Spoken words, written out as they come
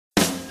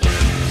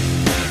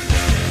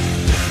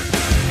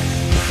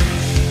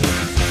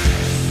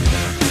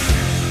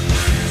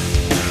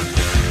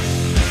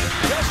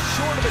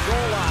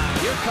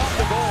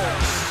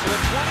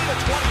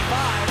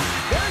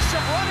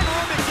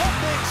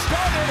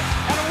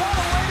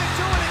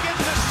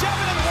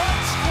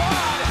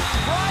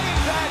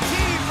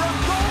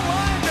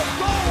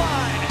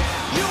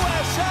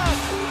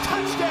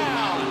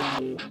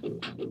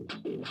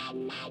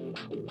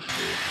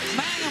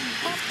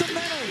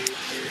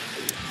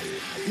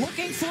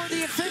looking for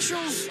the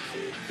officials.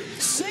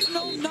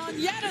 Signal,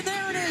 none yet, and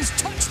there it is.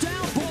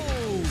 Touchdown,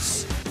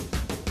 Bulls.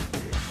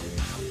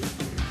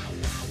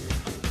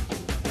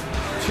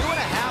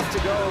 2.5 to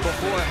go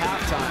before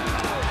halftime.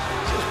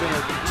 This has been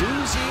a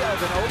doozy of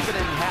an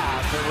opening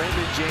half at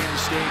Raymond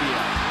James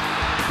Stadium.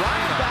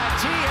 Brian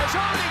Battie has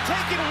already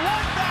taken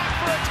one back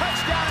for a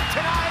touchdown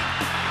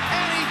tonight,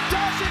 and he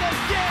does it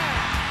again.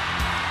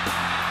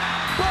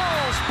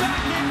 Bulls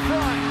back in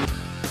front.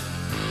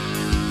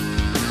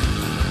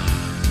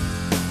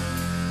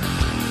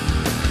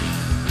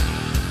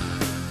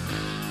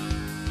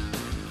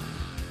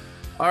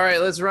 All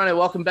right, let's run it.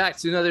 Welcome back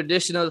to another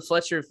edition of the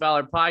Fletcher and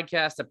Fowler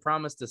podcast. I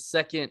promised a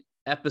second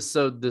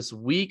episode this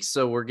week,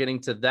 so we're getting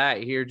to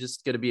that here.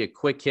 Just going to be a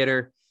quick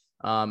hitter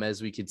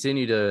as we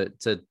continue to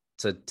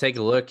take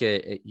a look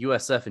at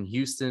USF and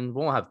Houston. We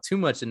won't have too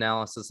much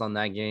analysis on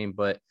that game,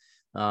 but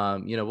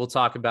we'll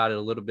talk about it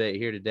a little bit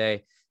here today.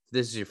 If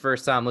this is your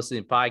first time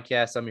listening to the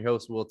podcast, I'm your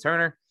host, Will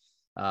Turner,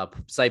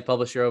 site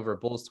publisher over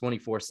at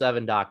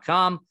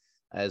Bulls247.com.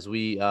 As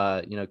we,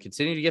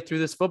 continue to get through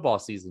this football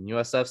season.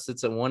 USF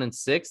sits at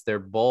 1-6. Their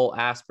bowl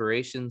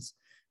aspirations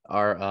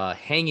are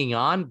hanging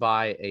on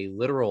by a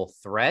literal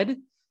thread,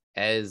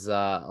 as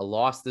a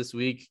loss this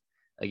week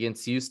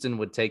against Houston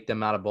would take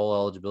them out of bowl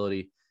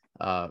eligibility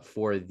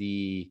for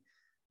the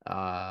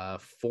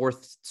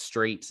fourth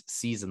straight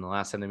season. The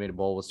last time they made a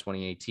bowl was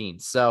 2018.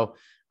 So,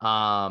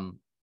 it'll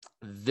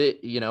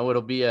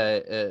be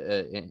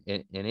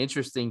an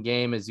interesting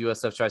game as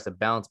USF tries to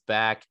bounce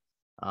back.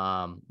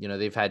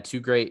 They've had two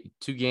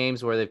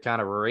games where they've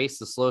kind of erased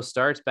the slow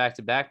starts back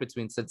to back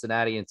between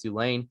Cincinnati and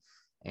Tulane,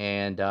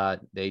 and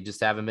they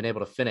just haven't been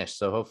able to finish.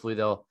 So hopefully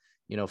they'll,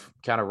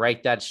 kind of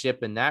right that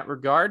ship in that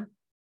regard.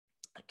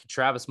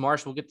 Travis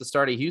Marsh will get the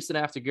start at Houston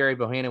after Gary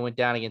Bohannon went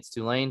down against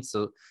Tulane.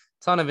 So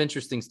ton of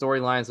interesting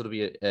storylines. It'll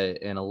be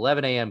an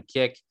 11 a.m.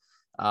 kick,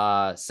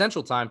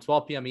 Central Time,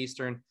 12 p.m.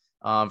 Eastern,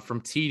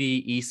 from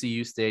TD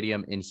ECU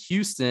Stadium in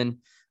Houston.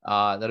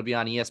 That'll be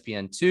on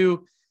ESPN2.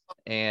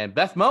 And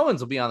Beth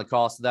Mowins will be on the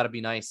call, so that'll be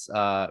nice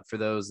for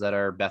those that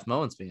are Beth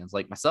Mowins fans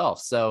like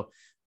myself. So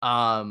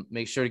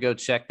make sure to go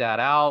check that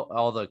out.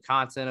 All the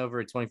content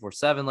over at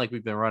 24/7, like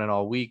we've been running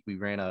all week. We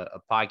ran a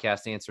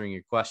podcast answering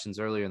your questions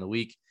earlier in the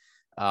week,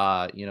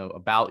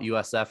 about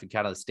USF and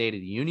kind of the state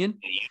of the union.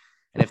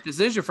 And if this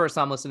is your first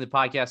time listening to the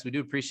podcast, we do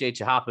appreciate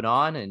you hopping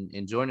on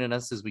and joining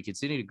us as we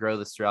continue to grow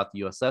this throughout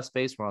the USF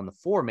space. We're on the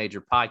 4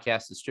 major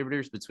podcast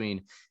distributors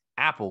between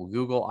Apple,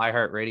 Google,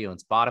 iHeartRadio,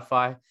 and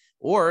Spotify.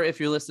 Or if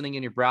you're listening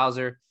in your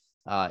browser,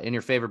 in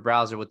your favorite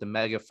browser with the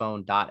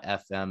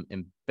megaphone.fm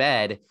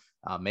embed,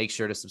 make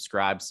sure to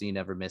subscribe so you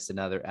never miss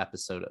another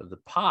episode of the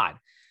pod.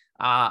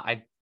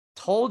 I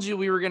told you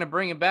we were going to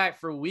bring it back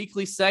for a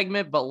weekly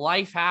segment, but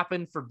life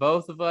happened for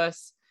both of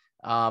us.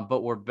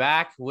 But we're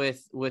back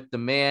with the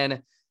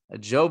man,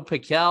 Joe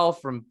Pickell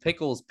from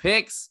Pickles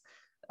Picks.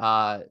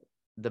 The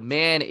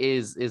man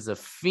is a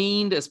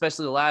fiend,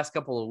 especially the last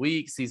couple of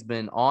weeks. He's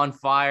been on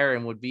fire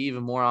and would be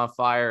even more on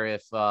fire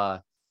if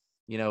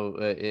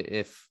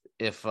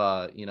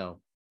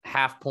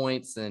half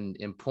points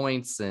and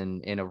points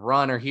and a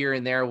runner here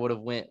and there would have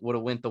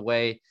went the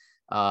way,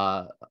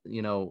 would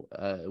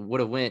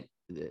have went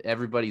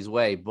everybody's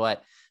way.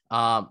 But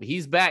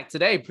he's back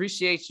today.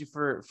 Appreciate you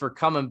for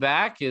coming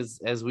back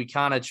as we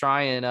kind of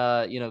try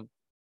and,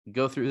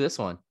 go through this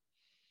one.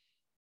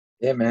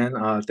 Yeah,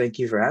 man. Thank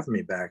you for having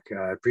me back.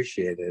 I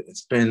appreciate it.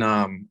 It's been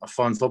a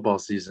fun football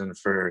season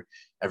for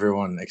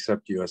everyone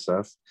except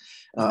USF.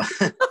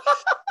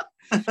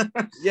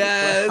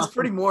 Yeah, it's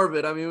pretty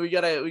morbid. I mean, we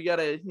gotta.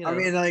 I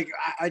mean, I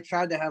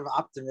tried to have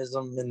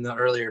optimism in the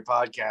earlier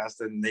podcast,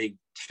 and they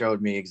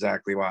showed me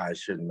exactly why I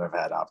shouldn't have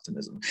had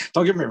optimism.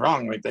 Don't get me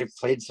wrong; they've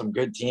played some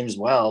good teams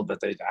well, but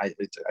it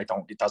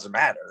doesn't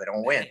matter. They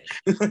don't win.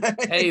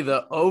 Hey,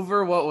 the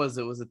over. What was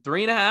it? Was it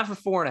 3.5 or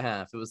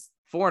 4.5? It was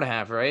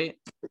 4.5, right?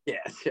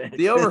 Yeah.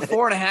 The over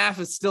 4.5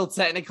 is still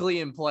technically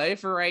in play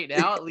for right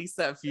now, at least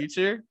that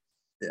future.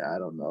 Yeah, I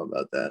don't know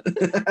about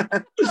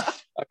that.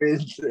 I mean,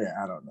 yeah,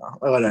 I don't know.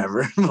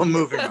 Whatever. We're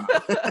moving on.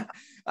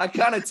 I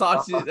kind of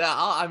talked you.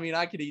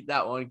 I could eat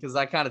that one because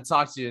I kind of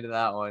talked you into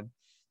that one.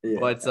 Yeah,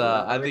 but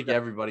I think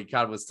everybody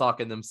kind of was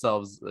talking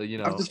themselves, I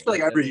just feel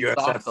like every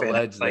USF fan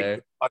has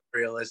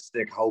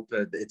unrealistic hope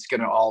that it's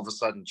going to all of a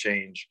sudden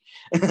change.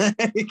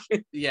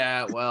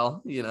 Yeah,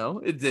 well,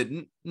 it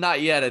didn't.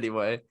 Not yet,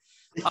 anyway.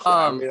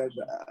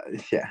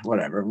 Yeah,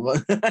 whatever.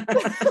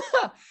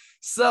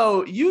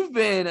 So you've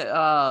been,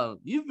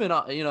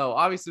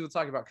 obviously we'll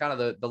talk about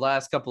kind of the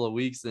last couple of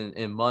weeks and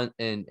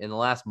the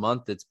last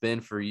month it's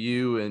been for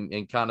you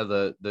and kind of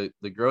the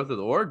growth of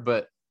the org,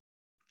 but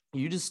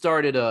you just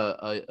started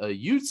a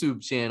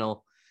YouTube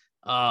channel.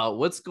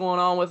 What's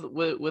going on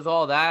with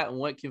all that, and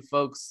what can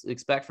folks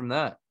expect from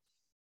that?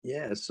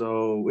 Yeah,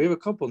 so we have a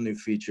couple new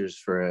features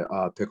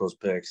for Pickles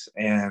Picks,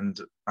 and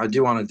I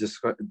do want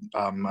to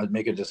I'd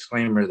make a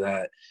disclaimer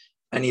that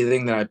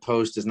anything that I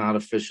post is not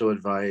official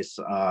advice.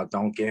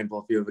 Don't gamble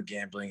if you have a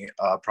gambling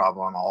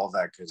problem, all of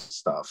that good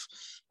stuff.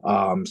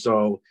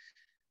 So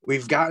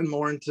we've gotten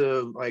more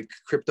into like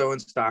crypto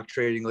and stock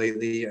trading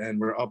lately, and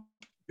we're up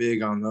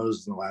big on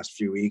those in the last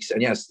few weeks.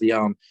 And yes, the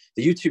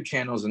YouTube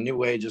channel is a new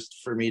way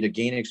just for me to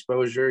gain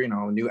exposure,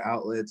 new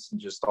outlets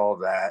and just all of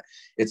that.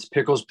 It's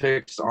Pickles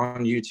Picks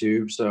on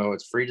YouTube, so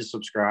it's free to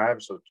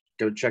subscribe. So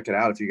go check it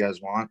out if you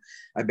guys want.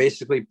 I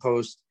basically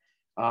post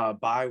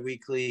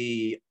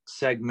bi-weekly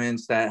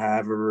segments that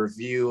have a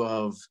review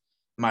of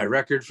my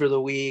record for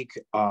the week,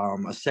 a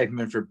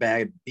segment for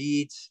bad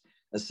beats,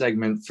 a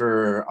segment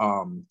for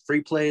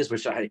free plays,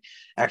 which I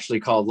actually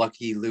call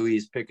Lucky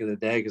Louie's pick of the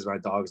day because my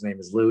dog's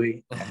name is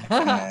Louie,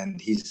 and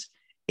he's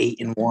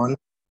 8-1.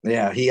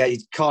 Yeah,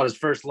 he caught his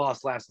first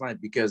loss last night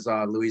because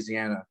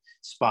Louisiana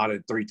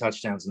spotted 3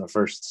 touchdowns in the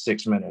first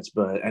 6 minutes.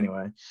 But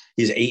anyway,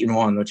 he's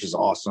 8-1, which is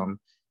awesome.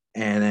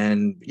 And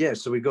then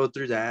so we go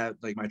through that,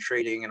 like my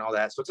trading and all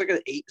that. So it's like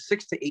a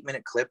 6 to 8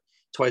 minute clip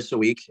twice a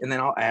week, and then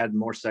I'll add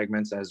more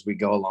segments as we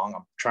go along.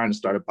 I'm trying to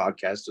start a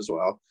podcast as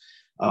well.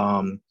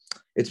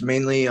 It's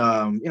mainly,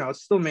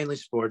 it's still mainly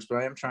sports, but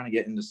I am trying to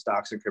get into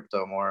stocks and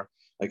crypto more,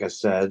 like I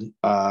said.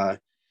 And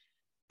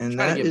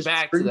trying to get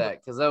back to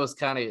that because that was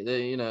kind of,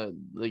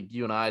 like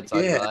you and I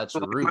talked about. That's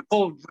so root.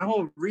 My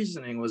whole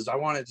reasoning was I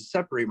wanted to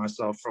separate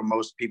myself from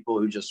most people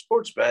who just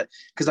sports bet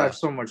because I have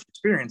so much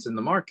experience in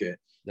the market.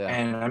 Yeah.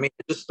 And I mean,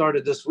 it just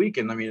started this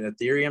weekend. I mean,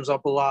 Ethereum's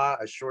up a lot.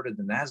 I shorted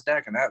the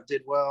NASDAQ and that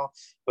did well,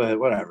 but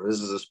whatever.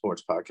 This is a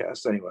sports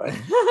podcast anyway.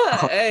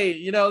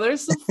 Hey,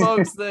 there's some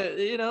folks that,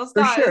 it's for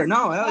not, sure.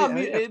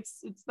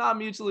 It's not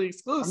mutually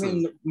exclusive. I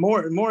mean,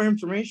 more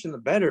information, the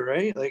better,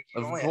 right? Like,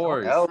 of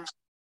course.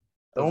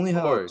 It only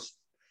helps.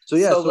 So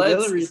the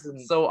other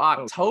reason. So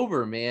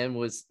October, man,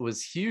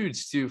 was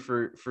huge too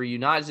for you,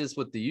 not just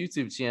with the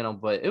YouTube channel,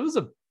 but it was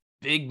a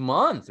big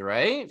month,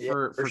 right? Yeah,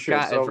 for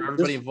sure. for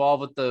everybody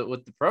involved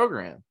with the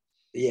program.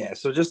 Yeah.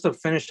 So just to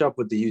finish up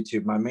with the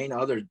YouTube, my main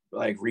other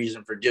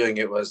reason for doing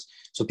it was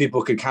so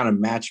people could kind of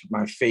match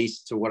my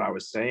face to what I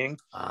was saying.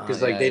 Because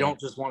they don't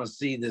just want to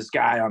see this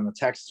guy on the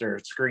text or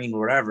screen,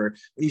 whatever.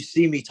 When you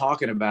see me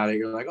talking about it,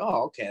 you're like,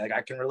 oh, okay, like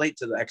I can relate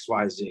to the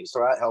XYZ. So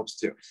that helps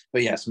too.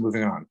 But yes,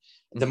 moving on.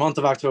 The month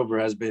of October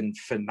has been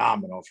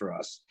phenomenal for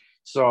us.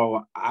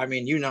 So, I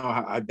mean,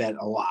 how I bet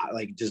a lot,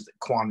 like just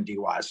quantity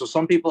wise. So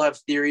some people have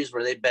theories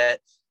where they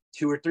bet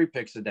 2 or 3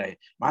 picks a day.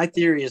 My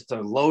theory is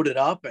to load it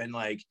up and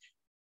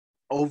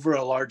over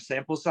a large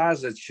sample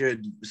size, it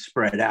should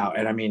spread out.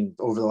 And I mean,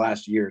 over the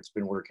last year, it's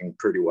been working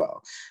pretty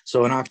well.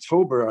 So in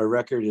October, our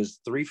record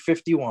is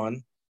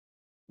 351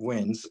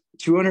 wins,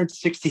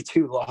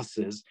 262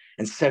 losses,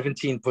 and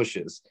 17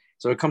 pushes.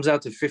 So it comes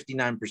out to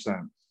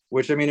 59%.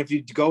 Which, I mean, if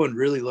you go and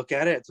really look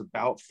at it, it's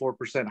about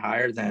 4%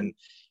 higher than,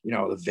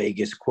 the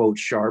Vegas quote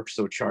sharps.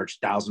 So charge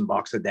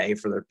 $1,000 a day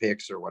for their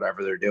picks or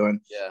whatever they're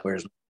doing. Yeah.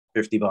 Whereas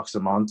 $50 a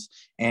month.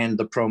 And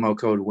the promo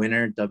code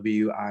WINNER,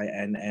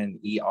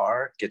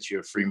 WINNER, gets you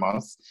a free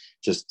month,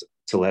 just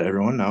to let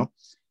everyone know.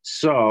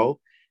 So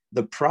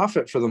the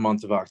profit for the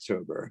month of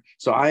October.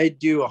 So I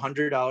do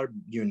 $100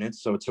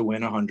 units. So to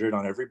win 100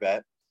 on every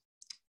bet.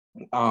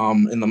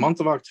 In the month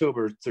of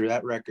October, through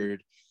that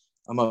record,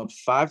 I'm up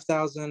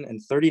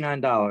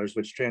 $5,039,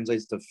 which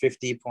translates to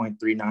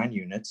 50.39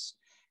 units.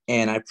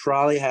 And I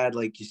probably had,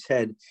 like you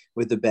said,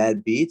 with the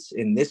bad beats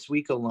in this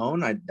week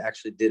alone, I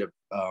actually did a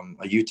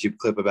YouTube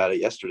clip about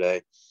it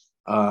yesterday.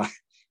 It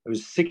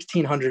was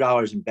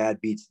 $1,600 in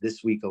bad beats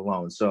this week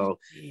alone. So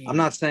I'm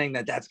not saying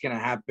that that's going to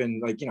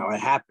happen. It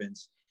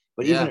happens.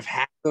 But even if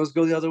half those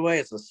go the other way,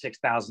 it's a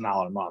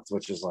 $6,000 a month,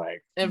 which is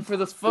And for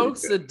the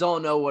folks that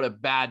don't know what a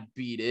bad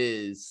beat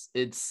is,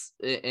 it's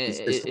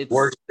the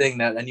worst thing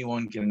that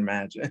anyone can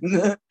imagine.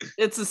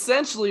 It's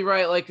essentially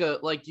like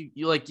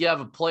you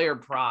have a player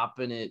prop,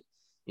 and it,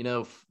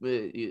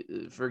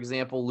 for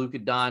example, Luka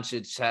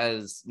Doncic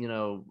has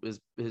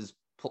his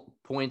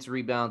points,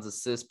 rebounds,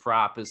 assists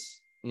prop is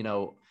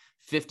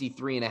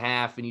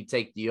 53.5, and you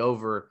take the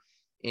over.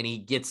 And he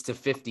gets to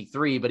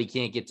 53, but he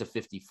can't get to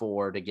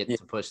 54 to get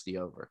to push the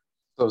over.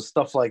 So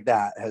stuff like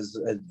that has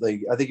I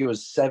think it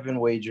was 7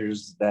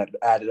 wagers that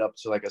added up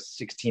to like a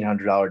 $1,600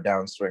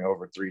 downswing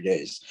over 3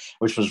 days,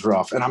 which was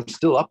rough. And I'm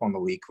still up on the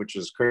week, which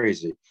is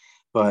crazy.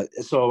 But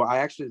so I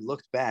actually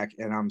looked back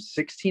and I'm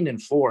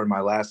 16-4 in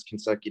my last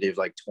consecutive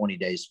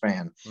 20-day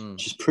span,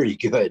 which is pretty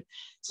good.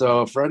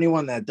 So for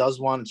anyone that does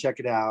want to check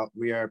it out,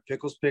 we are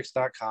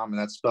picklespicks.com, and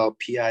that's spelled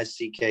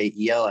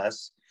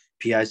PICKELS.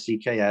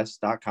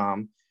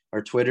 PICKS.com.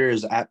 Our Twitter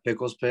is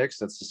 @PicklesPicks.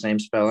 That's the same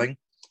spelling.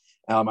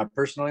 My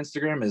personal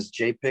Instagram is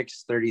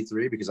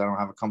JPicks33 because I don't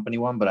have a company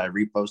one, but I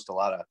repost a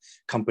lot of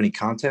company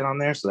content on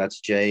there. So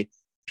that's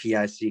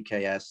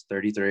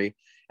JPICKS33.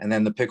 And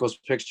then the Pickles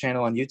Picks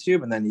channel on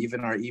YouTube, and then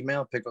even our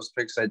email,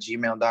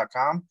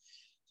 picklespicks@gmail.com.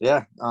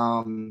 Yeah.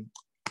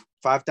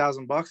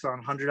 $5,000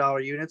 on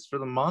 $100 units for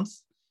the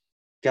month.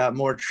 Got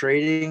more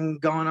trading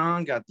going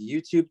on, got the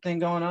YouTube thing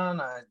going on.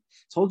 I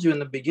told you in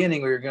the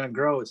beginning we were going to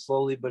grow it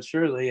slowly but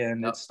surely,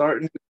 and it's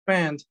starting to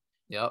expand.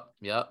 Yep.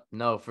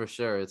 No, for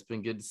sure. It's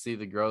been good to see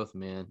the growth,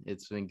 man.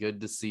 It's been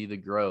good to see the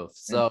growth.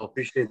 So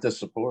appreciate the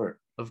support.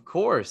 Of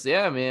course.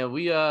 Yeah, man.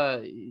 We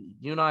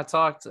you and I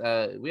talked,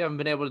 we haven't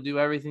been able to do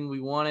everything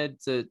we wanted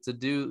to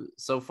do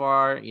so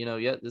far,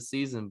 yet this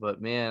season,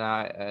 but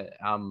man,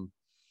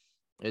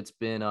 it's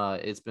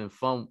been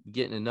fun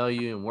getting to know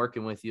you and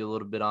working with you a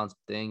little bit on some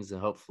things,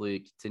 and hopefully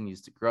it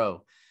continues to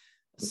grow.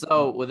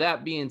 So with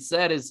that being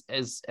said, as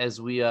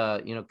we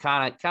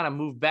kind of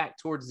move back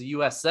towards the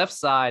USF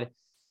side,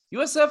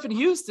 USF and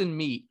Houston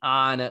meet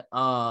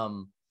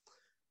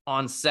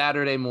on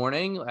Saturday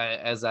morning,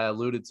 as I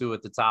alluded to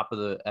at the top of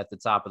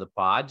the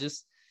pod.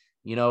 Just,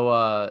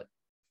 let's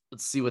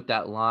see what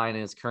that line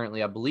is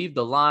currently. I believe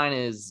the line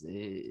is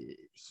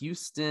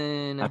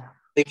Houston. I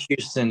think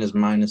Houston is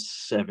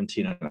minus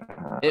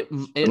 17.5.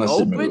 It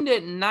opened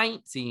at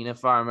 19,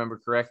 if I remember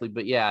correctly.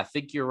 But yeah, I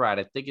think you're right.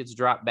 I think it's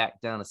dropped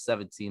back down to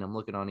 17. I'm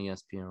looking on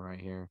ESPN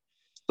right here.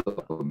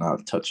 So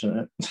not touching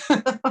it.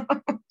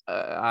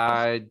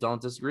 I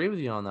don't disagree with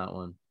you on that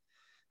one.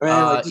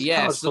 Man,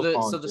 so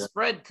the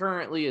spread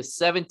currently is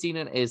 17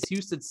 and is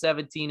Houston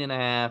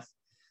 17.5,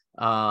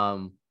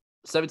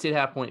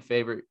 17.5 point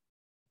favorite.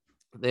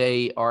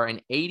 They are an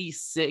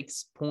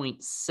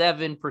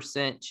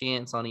 86.7%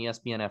 chance on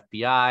ESPN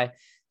FPI.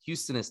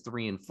 Houston is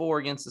 3-4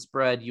 against the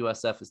spread.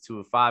 USF is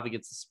 2-5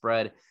 against the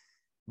spread.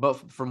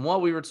 But from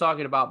what we were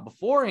talking about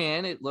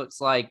beforehand, it looks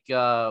like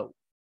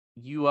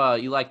you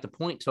like the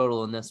point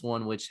total in this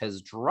one, which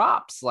has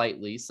dropped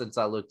slightly since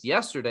I looked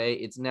yesterday.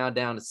 It's now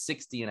down to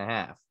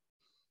 60.5.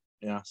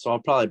 Yeah, so I'll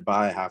probably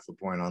buy half a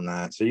point on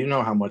that. So you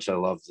know how much I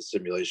love the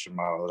simulation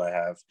model that I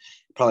have.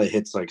 It probably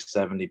hits like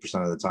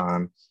 70% of the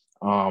time.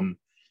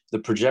 The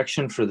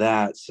projection for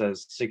that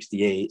says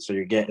 68, so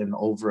you're getting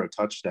over a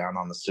touchdown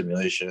on the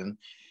simulation.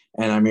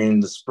 And I mean,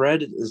 the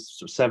spread is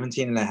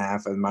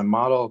 17.5, and my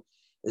model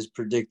is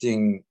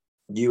predicting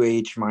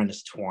UH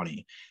minus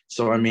 20.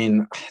 So I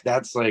mean,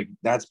 that's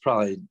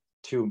probably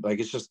too, like,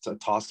 it's just a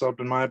toss up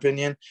in my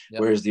opinion.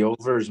 Yep. Whereas the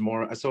over is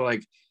more, so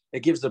like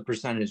it gives the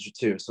percentage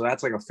too. So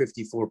that's like a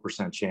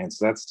 54% chance.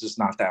 That's just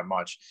not that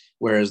much.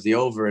 Whereas the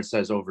over, it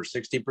says over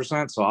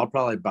 60%. So I'll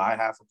probably buy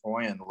half a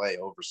point and lay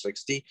over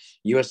 60.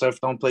 USF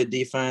don't play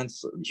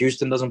defense.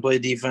 Houston doesn't play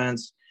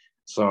defense.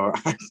 So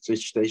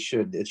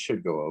it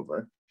should go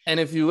over. And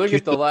if you look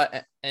at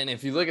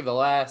the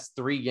last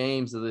three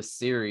games of this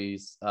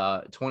series,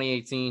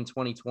 2018,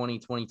 2020,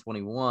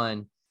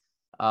 2021,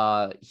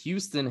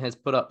 Houston has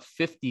put up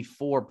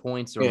 54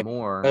 points or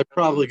more. They're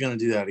probably going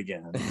to do that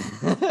again.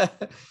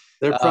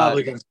 They're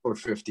probably going to score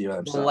 50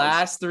 themselves. The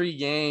last three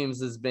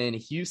games has been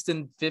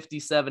Houston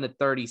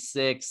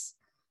 57-36,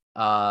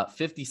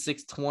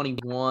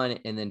 56-21,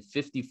 and then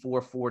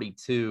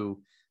 54-42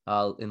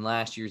 in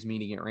last year's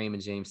meeting at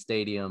Raymond James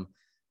Stadium.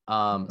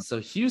 So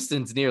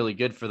Houston's nearly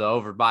good for the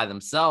over by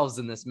themselves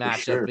in this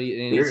matchup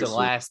in each of the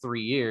last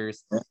 3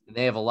 years. And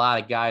they have a lot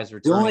of guys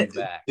returning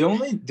back. The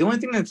only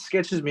thing that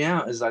sketches me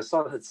out is I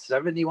saw that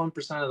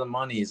 71% of the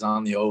money is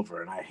on the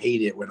over, and I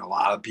hate it when a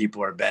lot of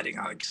people are betting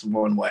on it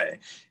one way,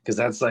 because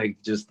that's like,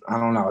 just, I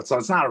don't know.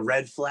 It's not a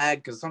red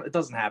flag because it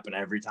doesn't happen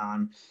every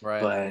time,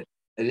 right? But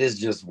it is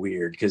just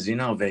weird because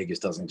Vegas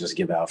doesn't just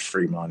give out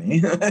free money.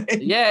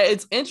 Yeah,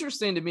 it's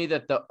interesting to me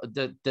that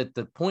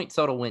the point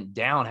total went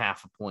down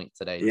half a point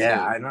today. Yeah,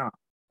 too. I know.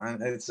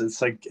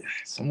 It's like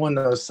someone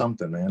knows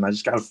something, man. I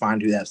just got to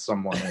find who that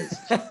someone is.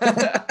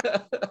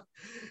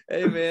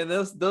 Hey, man,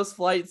 those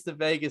flights to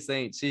Vegas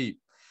ain't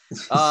cheap.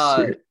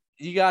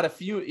 You got a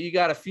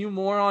few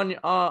more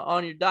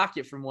on your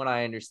docket from what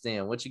I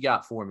understand. What you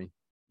got for me?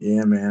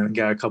 Yeah, man, I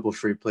got a couple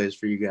free plays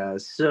for you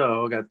guys.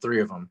 So I got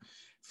 3 of them.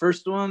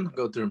 First one, I'll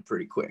go through them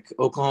pretty quick.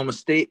 Oklahoma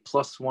State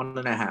plus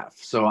 1.5.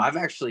 So I've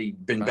actually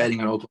been betting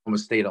on Oklahoma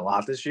State a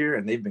lot this year,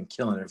 and they've been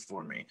killing it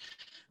for me.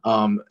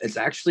 It's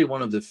actually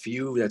one of the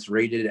few that's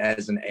rated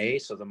as an A.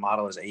 So the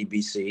model is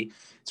ABC.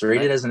 It's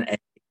rated as an A.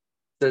 It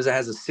says it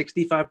has a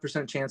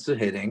 65% chance of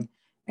hitting,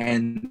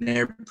 and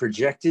they're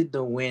projected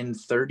to win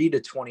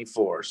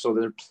 30-24. So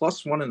they're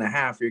plus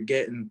 1.5. You're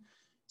getting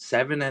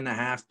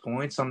 7.5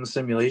 points on the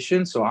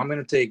simulation. So I'm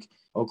going to take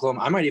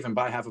Oklahoma. I might even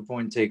buy half a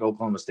point and take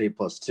Oklahoma State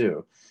plus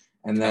 2.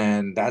 And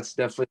then that's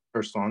definitely the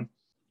first one.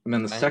 And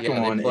then the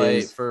second one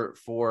is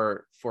for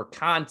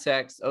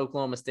context,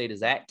 Oklahoma State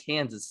is at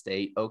Kansas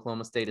State.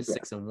 Oklahoma State is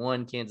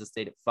 6-1, Kansas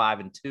State at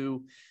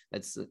 5-2.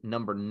 That's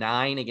number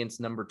 9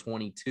 against number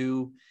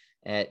 22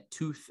 at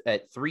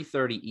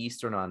 3:30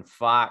 Eastern on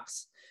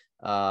Fox.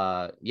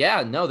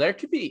 There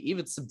could be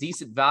even some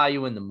decent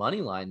value in the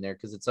money line there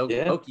because it's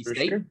Okie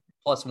State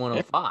plus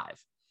 105.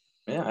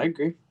 Yeah, I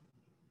agree.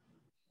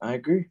 All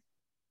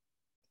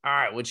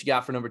right, what you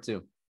got for number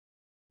 2?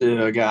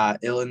 I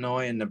got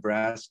Illinois and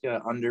Nebraska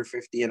under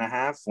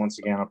 50.5. Once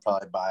again, I'll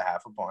probably buy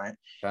half a point.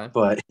 Okay.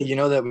 But you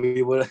know that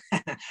we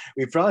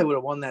probably would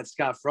have won that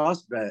Scott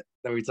Frost bet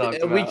that we talked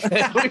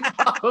about. We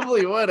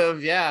probably would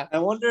have, yeah. I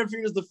wonder if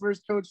he was the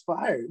first coach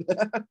fired.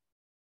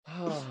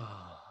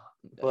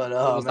 But it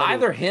was anyway,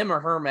 either him or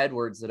Herm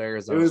Edwards at it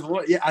Arizona. was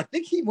one. Yeah, I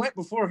think he went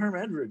before Herm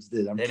Edwards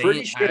did. I'm Did pretty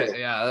he? sure.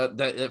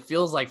 It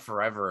feels like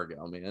forever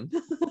ago, man.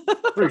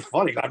 Pretty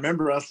funny. I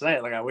remember us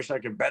saying, like, I wish I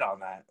could bet on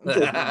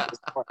that.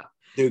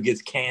 Dude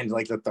gets canned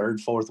like the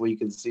third, fourth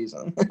week of the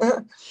season.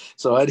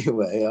 So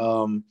anyway,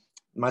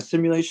 my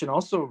simulation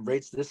also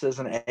rates this as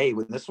an A.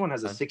 When this one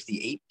has a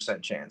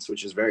 68% chance,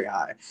 which is very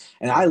high.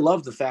 And I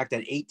love the fact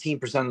that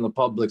 18% of the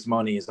public's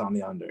money is on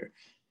the under.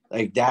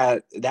 Like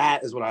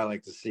that is what I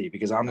like to see,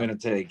 because I'm going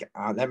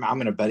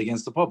to bet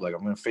against the public.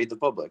 I'm going to fade the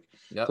public.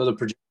 Yep. So the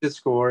projected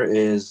score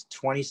is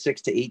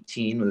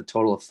 26-18 with a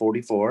total of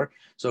 44.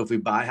 So if we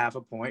buy half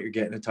a point, you're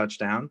getting a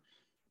touchdown.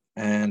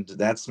 And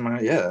that's my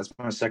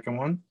second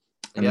one.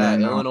 And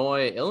then,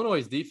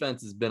 Illinois'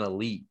 defense has been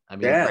elite. I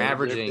mean, they're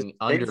averaging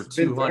under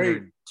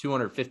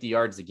 250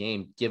 yards a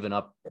game given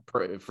up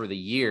for the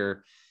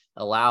year,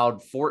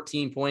 allowed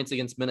 14 points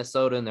against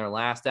Minnesota in their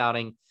last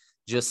outing,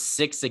 just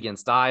 6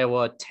 against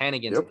Iowa, 10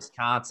 against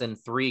Wisconsin,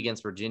 3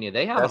 against Virginia.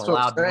 They haven't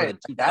allowed more than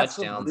 2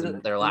 touchdowns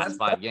in their last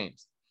 5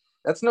 games.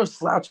 That's no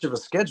slouch of a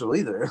schedule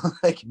either.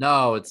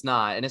 No, it's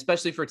not. And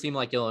especially for a team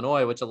like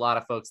Illinois, which a lot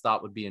of folks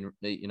thought would be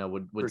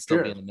would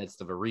still be in the midst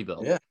of a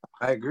rebuild. Yeah,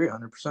 I agree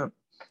 100%.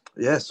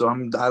 Yeah, so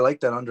I like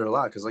that under a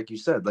lot, because like you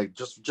said, like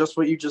just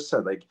what you just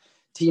said, like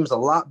teams a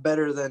lot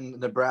better than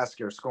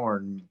Nebraska are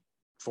scoring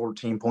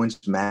 14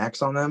 points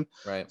max on them.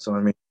 Right. So I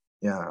mean,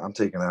 yeah, I'm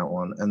taking that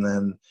one. And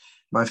then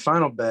my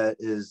final bet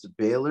is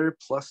Baylor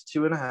plus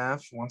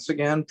 2.5. Once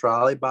again,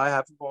 probably by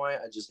half a point.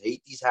 I just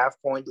hate these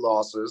half-point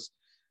losses.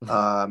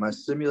 My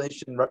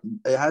simulation,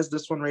 it has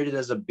this one rated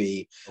as a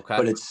B,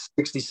 but it's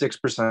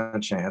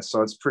 66% chance,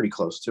 so it's pretty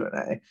close to an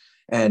A.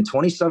 And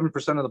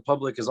 27% of the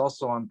public is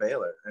also on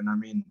Baylor, and I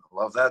mean,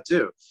 love that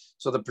too.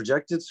 So the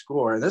projected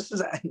score, and this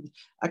is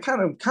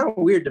kind of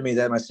weird to me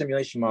that my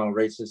simulation model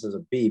rates this as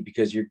a B,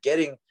 because you're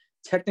getting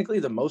technically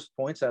the most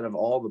points out of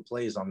all the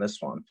plays on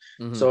this one.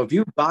 Mm-hmm. So if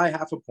you buy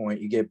half a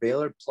point, you get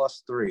Baylor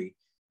plus 3.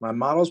 My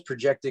model's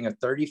projecting a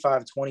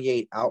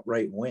 35-28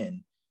 outright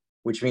win,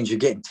 which means you're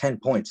getting 10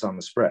 points on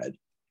the spread.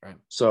 Right.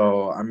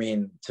 So, I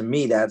mean, to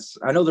me,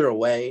 I know they're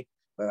away,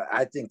 but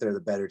I think they're the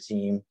better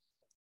team.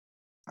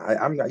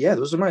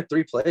 Those are my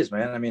 3 plays,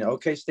 man. I mean,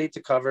 OK State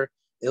to cover,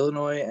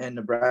 Illinois and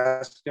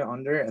Nebraska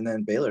under, and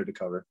then Baylor to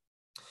cover.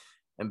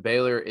 And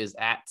Baylor is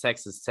at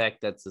Texas Tech.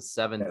 That's a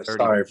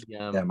 7:30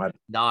 p.m.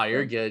 No,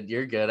 you're good.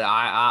 You're good.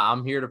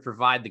 I'm here to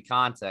provide the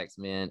context,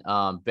 man.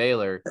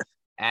 Baylor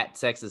at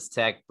Texas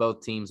Tech.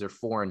 Both teams are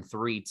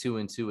 4-3,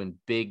 2-2 in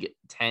Big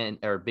 10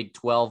 or Big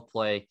 12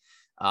 play.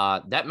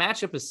 That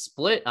matchup is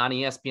split on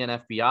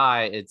ESPN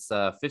FPI. It's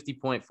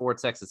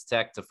 50.4 Texas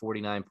Tech to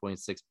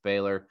 49.6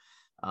 Baylor.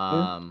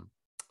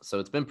 So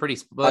it's been pretty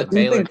split. I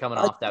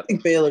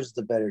think Baylor's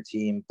the better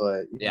team,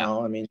 but you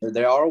know, I mean,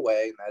 they are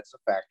away, and that's a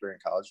factor in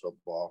college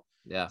football.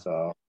 Yeah.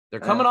 So they're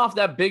coming off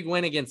that big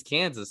win against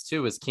Kansas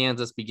too, as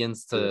Kansas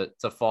begins to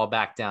fall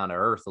back down to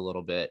earth a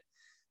little bit.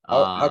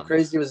 How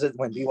crazy was it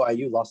when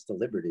BYU lost to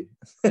Liberty?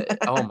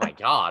 Oh my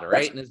God!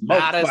 Right, and as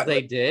bad as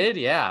they did,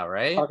 yeah,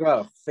 right. Talk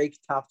about a fake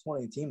top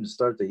 20 team to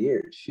start the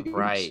year. Jeez.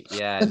 Right?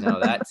 Yeah. No,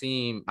 that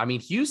team. I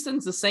mean,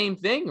 Houston's the same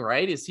thing,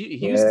 right?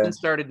 Houston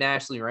started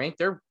nationally ranked.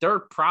 They're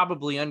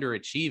probably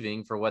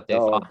underachieving for what they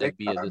thought they'd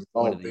be at this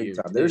point of the year.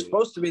 They're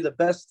supposed to be the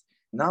best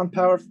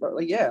non-power.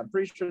 I'm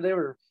pretty sure they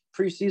were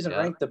preseason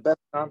ranked the best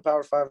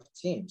non-power 5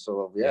 team.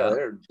 So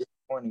they're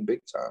disappointing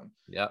big time.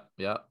 Yep.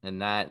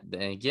 And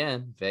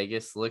again,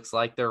 Vegas looks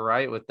like they're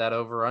right with that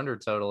over/under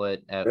total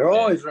at they're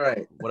always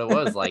right. What it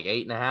was like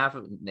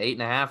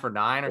 8.5 or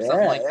 9 or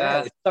something like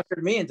that. They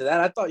suckered me into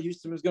that. I thought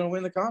Houston was going to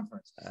win the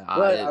conference.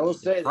 But I will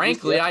say,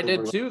 frankly, I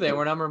did too. They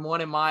were number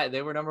one in my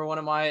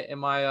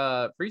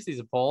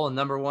preseason poll, and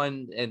number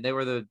 1, and they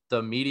were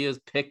the media's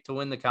pick to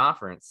win the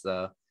conference.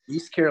 So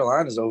East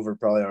Carolina's over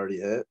probably already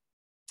hit.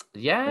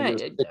 Yeah,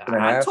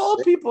 I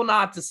told people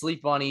not to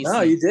sleep on EC.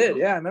 No, you did.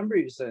 Yeah, I remember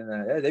you saying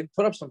that. Yeah, they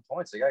put up some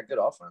points. They got good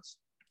offense.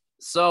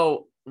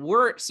 So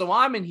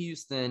I'm in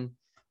Houston.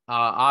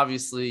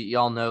 Obviously,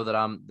 y'all know that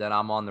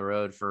I'm on the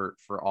road for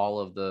all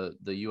of the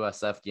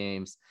USF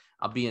games.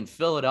 I'll be in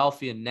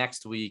Philadelphia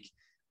next week,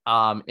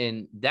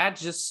 and that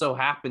just so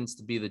happens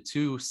to be the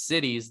 2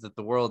 cities that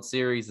the World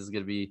Series is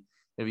going to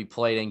be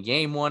played in.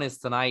 Game 1 is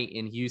tonight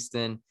in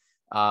Houston.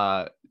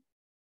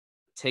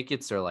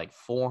 Tickets are like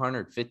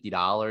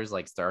 $450,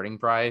 like starting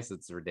price.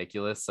 It's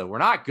ridiculous. So we're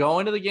not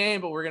going to the game,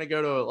 but we're going to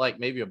go to like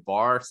maybe a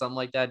bar or something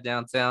like that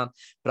downtown.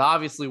 But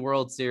obviously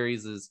World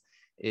Series is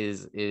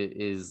the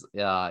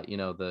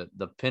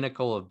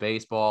pinnacle of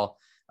baseball.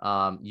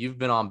 You've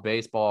been on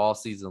baseball all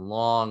season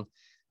long,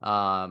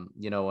 and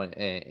no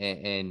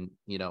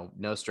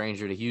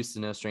stranger to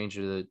Houston, no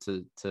stranger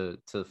to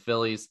the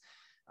Phillies.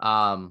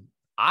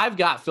 I've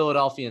got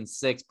Philadelphia in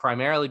 6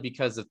 primarily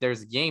because if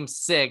there's a game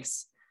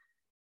 6,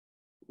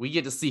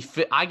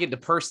 I get to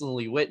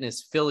personally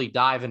witness Philly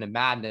dive into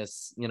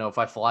madness, if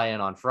I fly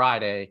in on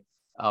Friday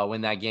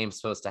when that game's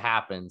supposed to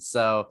happen.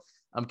 So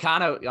I'm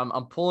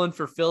pulling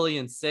for Philly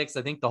in 6.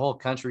 I think the whole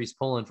country's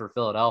pulling for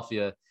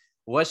Philadelphia.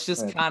 what's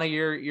just kind of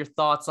your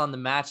thoughts on the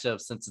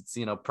matchup, since it's,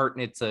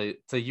 pertinent to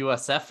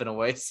USF in a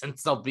way,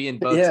 since they'll be in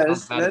both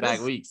towns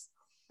back-to-back weeks.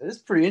 It's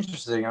pretty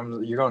interesting.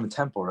 You're going to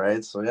Temple,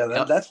 right? So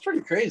yeah, that's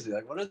pretty crazy.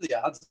 Like, what are the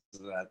odds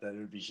of that it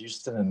would be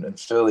Houston and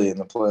Philly in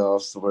the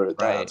playoffs?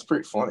 It's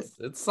pretty funny.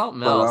 It's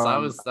something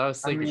else. I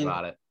was thinking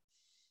about it.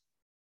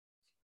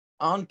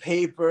 On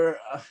paper,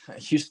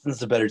 Houston's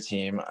the better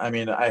team. I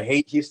mean, I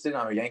hate Houston.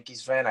 I'm a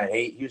Yankees fan. I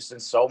hate Houston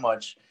so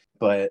much.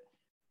 But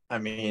I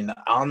mean,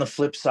 on the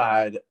flip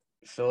side,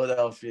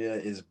 Philadelphia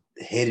is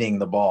hitting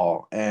the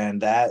ball,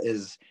 and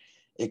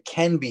it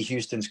can be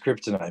Houston's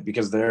kryptonite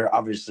because they're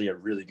obviously a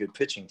really good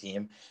pitching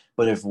team.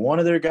 But if one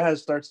of their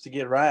guys starts to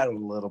get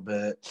rattled a little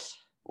bit,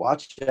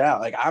 watch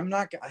out. Like,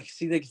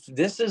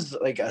 this is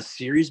like a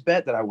series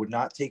bet that I would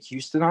not take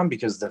Houston on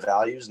because the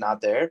value is not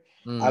there.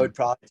 I would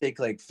probably take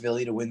like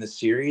Philly to win the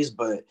series,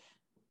 but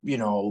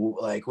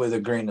like with a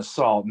grain of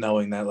salt,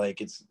 knowing that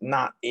like it's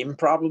not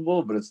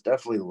improbable, but it's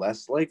definitely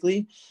less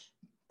likely.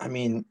 I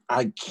mean,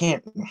 I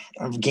can't.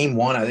 Game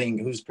one, I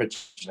think, who's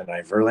pitching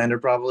tonight? Verlander,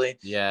 probably.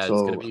 Yeah, so,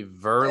 it's going to be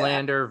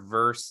Verlander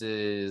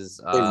versus.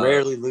 They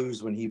rarely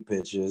lose when he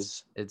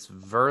pitches. It's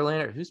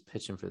Verlander. Who's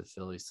pitching for the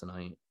Phillies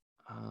tonight?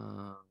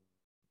 I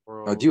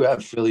do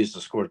have Phillies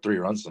to score 3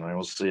 runs tonight.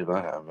 We'll see if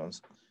that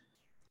happens.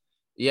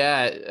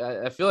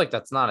 Yeah, I feel like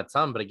that's not a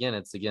ton, but again,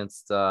 it's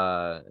against.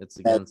 That's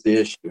the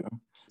issue.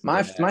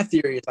 My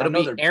theory is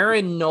it'll be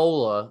Aaron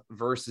Nola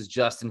versus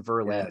Justin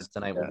Verlander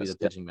tonight. Will be the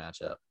pitching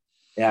matchup.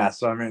 Yeah,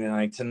 so I mean,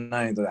 like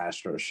tonight the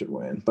Astros should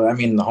win, but I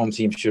mean the home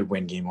team should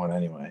win game 1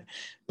 anyway.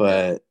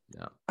 But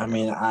I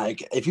mean,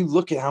 if you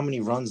look at how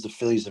many runs the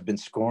Phillies have been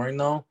scoring,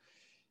 though,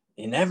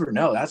 you never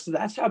know.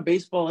 That's how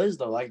baseball is,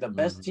 though. Like the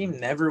best team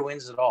never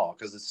wins it all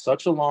because it's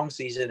such a long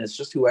season. It's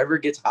just whoever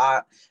gets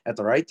hot at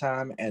the right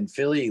time, and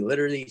Philly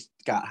literally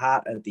got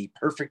hot at the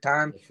perfect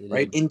time,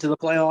 right into the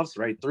playoffs,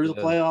 right through the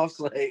playoffs.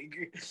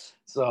 Like,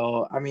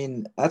 so I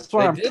mean, that's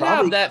why they did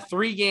have that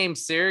 3-game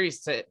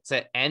series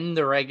to end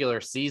the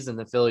regular season.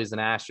 The Phillies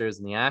and Astros,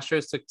 and the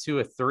Astros took 2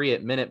 of 3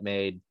 at Minute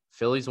Maid.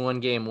 Phillies won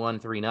game 1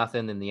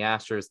 3-0, and the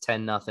Astros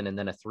 10-0, and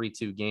then a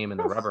 3-2 game in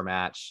the rubber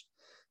match.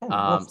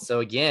 So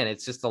again,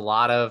 it's just a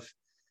lot of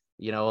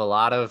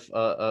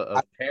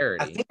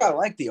parity. I think I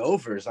like the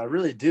overs. I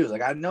really do.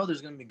 Like, I know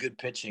there's going to be good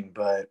pitching,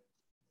 but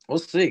we'll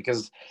see.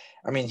 Because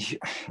I mean,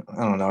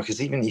 I don't know.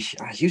 Because even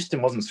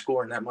Houston wasn't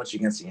scoring that much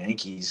against the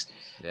Yankees,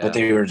 but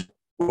they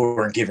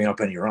weren't giving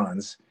up any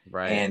runs.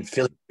 Right. And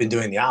Philly's been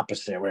doing the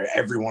opposite, where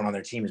everyone on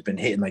their team has been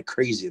hitting like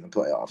crazy in the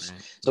playoffs.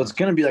 Right. So it's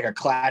going to be like a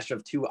clash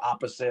of two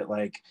opposite,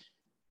 like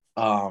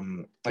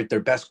their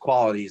best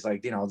qualities.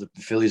 Like, the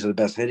Phillies are the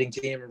best hitting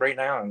team right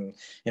now, and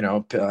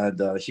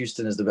the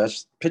Houston is the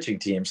best pitching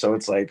team. So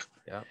it's like,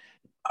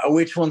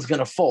 which one's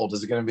gonna fold?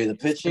 Is it gonna be the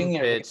pitching?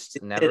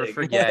 Never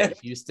forget,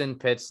 Houston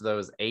pitched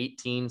those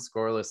 18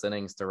 scoreless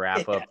innings to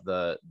wrap up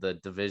the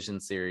division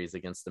series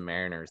against the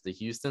Mariners.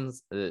 Houston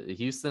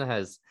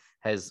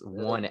has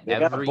won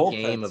every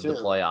game of the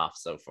playoffs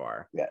so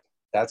far. Yeah,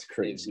 that's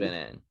crazy. It's been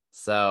in.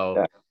 So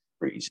that's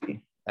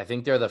crazy. I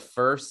think they're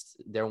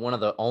one of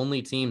the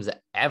only teams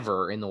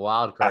ever in the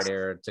wild card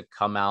era to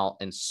come out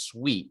and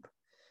sweep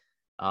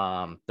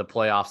the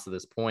playoffs to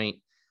this point.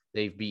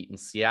 They've beaten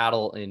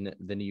Seattle and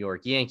the New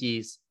York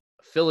Yankees.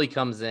 Philly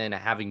comes in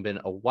having been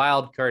a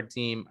wild card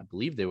team. I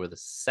believe they were the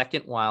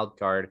second wild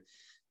card.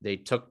 They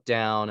took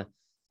down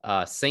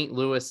St.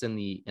 Louis in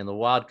the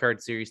wild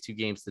card series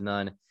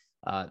 2-0.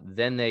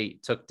 Then they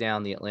took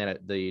down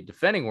the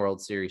defending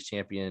World Series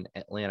champion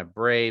Atlanta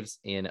Braves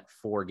in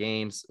 4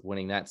 games,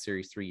 winning that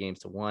series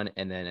 3-1,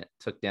 and then it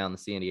took down the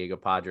San Diego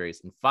Padres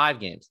in 5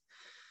 games.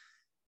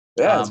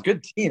 Yeah, it's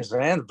good teams,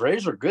 man. The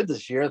Braves were good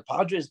this year. The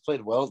Padres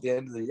played well at the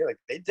end of the year. Like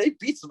they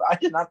beat some. I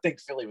did not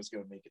think Philly was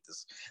going to make it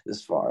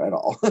this far at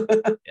all.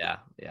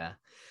 Yeah.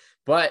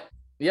 But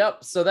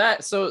yep.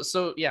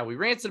 So yeah, we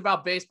ranted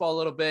about baseball a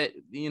little bit.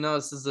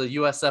 This is a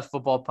USF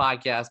football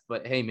podcast,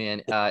 but hey,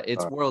 man,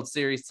 it's World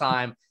Series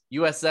time.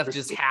 USF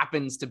just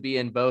happens to be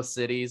in both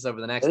cities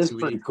over the next 2 weeks.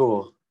 It's pretty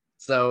cool.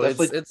 So it's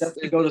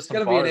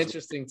going to be an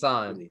interesting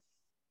time.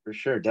 For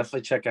sure.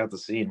 Definitely check out the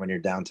scene when you're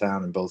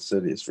downtown in both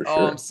cities, for sure.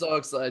 Oh, I'm so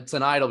excited.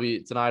 Tonight'll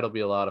be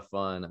a lot of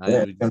fun.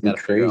 We just gotta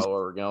figure out where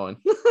we're going.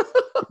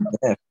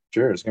 Yeah,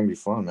 sure. It's gonna be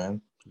fun,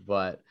 man.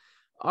 But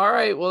all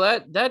right.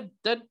 Well,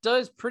 that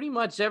does pretty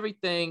much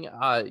everything.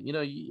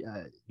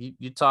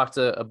 You talked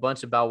a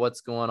bunch about what's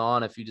going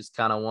on. If you just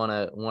kind of want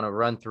to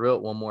run through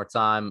it one more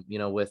time,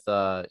 with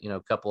a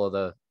couple of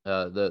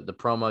the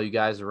promo you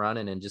guys are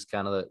running, and just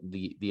kind of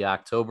the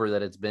October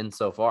that it's been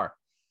so far.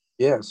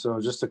 Yeah, so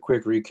just a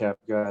quick recap,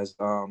 guys.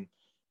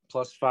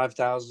 Plus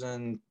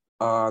 5,000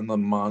 on the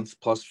month,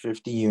 plus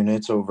 50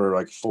 units over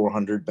like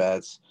 400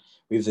 bets.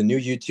 We have the new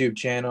YouTube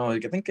channel.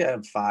 Like, I think I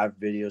have 5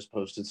 videos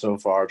posted so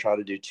far. Try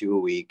to do 2 a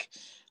week.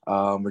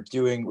 We're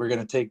going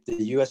to take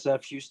the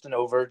USF Houston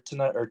over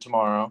tonight or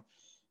tomorrow.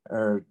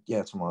 Or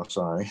yeah, tomorrow.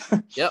 Sorry.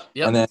 Yep.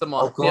 And then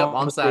Tomorrow. Yep,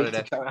 on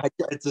Saturday.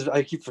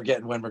 I keep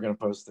forgetting when we're going to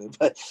post it,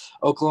 but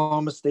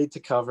Oklahoma State to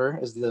cover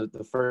is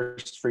the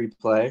first free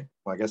play.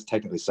 Well, I guess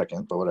technically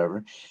second, but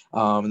whatever.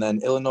 And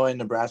then Illinois and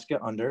Nebraska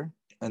under,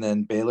 and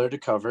then Baylor to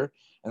cover.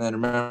 And then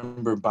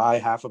remember, buy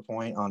half a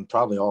point on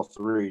probably all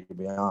three, to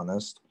be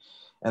honest.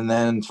 And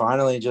then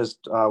finally,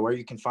 just where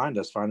you can find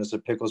us. Find us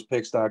at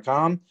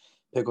picklespicks.com,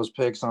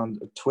 picklespicks on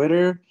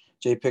Twitter,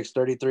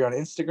 jpicks33 on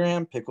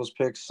Instagram,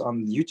 picklespicks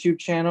on the YouTube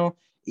channel.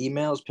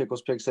 Emails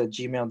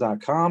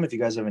picklespicks@gmail.com if you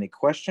guys have any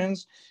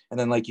questions. And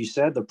then, like you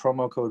said, the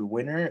promo code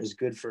winner is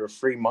good for a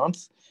free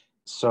month.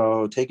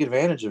 So take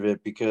advantage of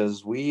it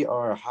because we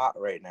are hot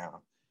right now.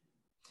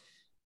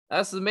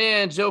 That's the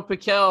man, Joe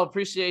Pickell.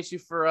 Appreciate you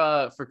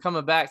for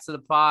coming back to the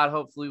pod.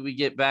 Hopefully we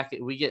get in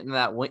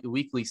that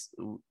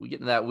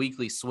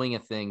weekly swing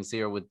of things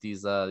here with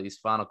these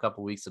final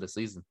couple weeks of the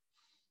season.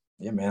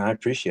 Yeah, man, I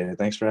appreciate it.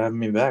 Thanks for having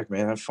me back,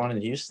 man. Have fun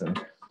in Houston.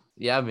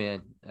 Yeah,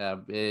 man.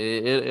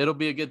 It'll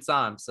be a good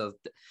time. So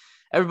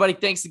everybody,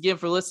 thanks again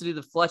for listening to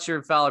the Fletcher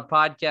and Fowler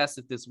podcast.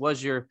 If this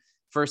was your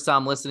first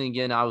time listening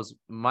again,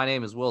 my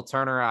name is Will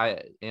Turner.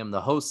 I am the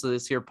host of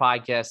this here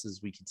podcast as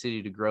we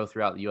continue to grow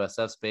throughout the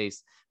USF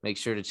space. Make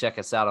sure to check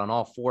us out on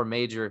all 4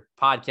 major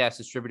podcast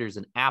distributors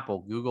in Apple,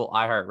 Google,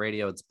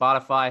 iHeartRadio, and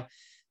Spotify.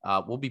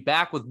 We'll be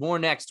back with more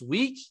next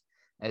week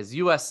as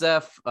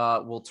USF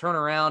will turn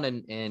around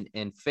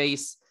and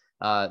face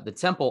the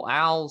Temple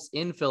Owls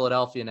in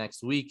Philadelphia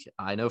next week.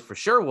 I know for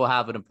sure we'll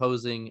have an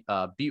opposing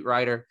beat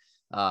writer,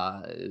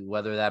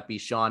 whether that be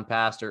Sean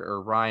Pastor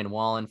or Ryan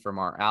Wallen from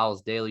our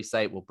Owls Daily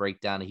site. We'll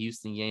break down the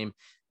Houston game.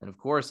 And of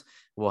course,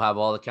 we'll have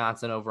all the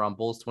content over on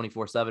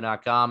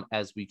Bulls247.com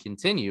as we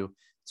continue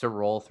to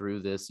roll through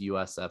this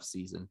USF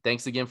season.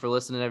 Thanks again for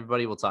listening,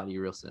 everybody. We'll talk to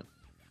you real soon.